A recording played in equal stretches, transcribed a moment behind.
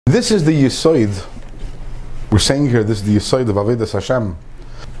This is the Yisoid. We're saying here, this is the Yisoid of Avodas Hashem.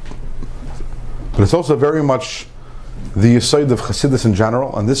 But it's also very much the Yisoid of Chassidus in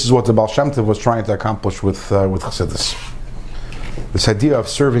general, and this is what the Baal Shem Tov was trying to accomplish with Chassidus. This idea of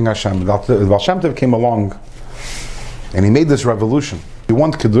serving Hashem. The Baal Shem Tov came along, and he made this revolution. You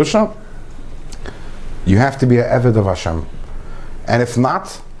want Kedusha, you have to be an Eved of Hashem. And if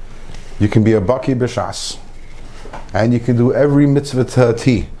not, you can be a Baki B'Shas. And you can do every mitzvah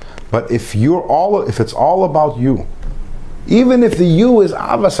ta'ati. But if it's all about you, even if the you is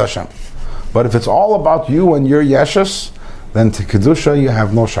Avas Hashem, but if it's all about you and your yeshus, then to Kedusha you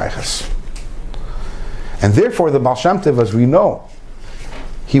have no shaychus. And therefore the Baal Shem Tov, as we know,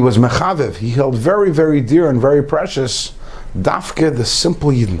 he was mechaviv, he held very, very dear and very precious dafke, the simple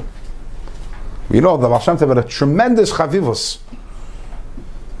Yidden. We know the Baal Shem Tov had a tremendous chavivus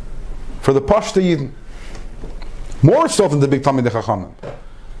for the Pashta Yidden, more so than the big Talmidei Chachamim,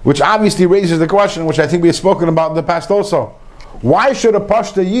 which obviously raises the question, which I think we have spoken about in the past also. Why should a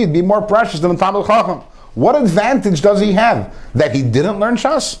Pashta Yid be more precious than a Talmid Chacham? What advantage does he have? That he didn't learn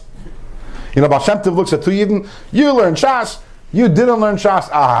Shas? You know, Baal Shem Tov looks at two Yidden, you learned Shas, you didn't learn Shas.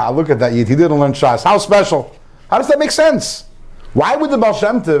 Ah, look at that Yid, he didn't learn Shas. How special? How does that make sense? Why would the Baal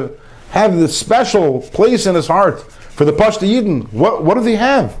Shem Tov have this special place in his heart for the Pashta Yidden? What do they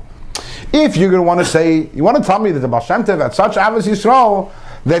have? If you're going to want to say, you want to tell me that the Baal Shem Tov had such Avos Yisrael,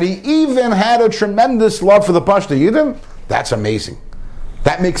 that he even had a tremendous love for the Pashta Yidden, that's amazing.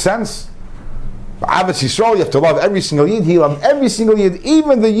 That makes sense. Avos Yisrael, you have to love every single Yid. He loved every single Yid,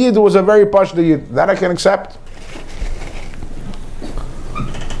 even the Yid who was a very Pashta Yid. That I can accept.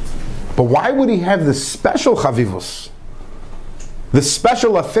 But why would he have this special chavivus, this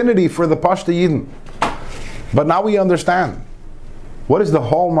special affinity for the Pashta Yidden? But now we understand. What is the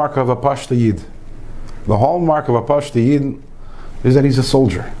hallmark of a Pashta Yid? The hallmark of a Pashta Yid is that he's a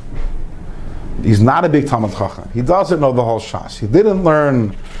soldier. He's not a big Talmid Chacham. He doesn't know the whole Shas. He didn't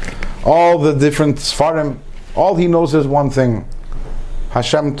learn all the different Sfarim. All he knows is one thing.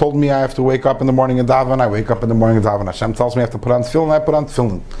 Hashem told me I have to wake up in the morning and daven. I wake up in the morning and daven. Hashem tells me I have to put on tefillin. I put on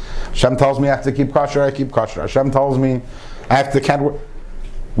tefillin. Hashem tells me I have to keep kosher. I keep kosher. Hashem tells me I have to can't work.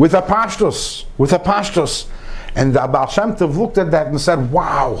 With a pashtus. With a pashtus. And the Baal Shem Tov looked at that and said,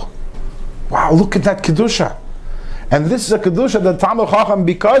 wow, look at that Kedusha. And this is a Kedusha that Talmid Chacham,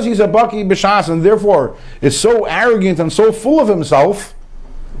 because he's a Baki B'Shas and therefore is so arrogant and so full of himself,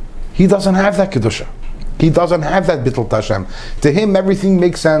 he doesn't have that Kedusha. He doesn't have that Bittul Tashem. To him, everything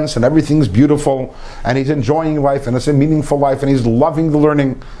makes sense and everything's beautiful and he's enjoying life and it's a meaningful life and he's loving the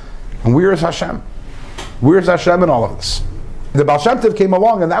learning. And where is Hashem? Where is Hashem in all of this? The Baal Shem Tov came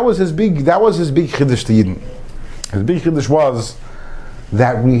along and that was his big Chiddush to Yidden. His big Chiddush was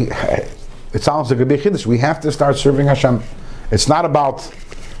that it sounds like a big Chiddush, we have to start serving Hashem. It's not about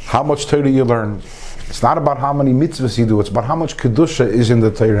how much Torah you learn. It's not about how many mitzvahs you do. It's about how much Kedusha is in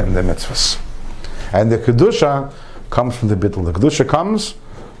the Torah and the mitzvahs. And the Kedusha comes from the Bittul. The Kedusha comes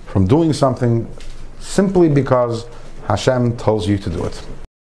from doing something simply because Hashem tells you to do it.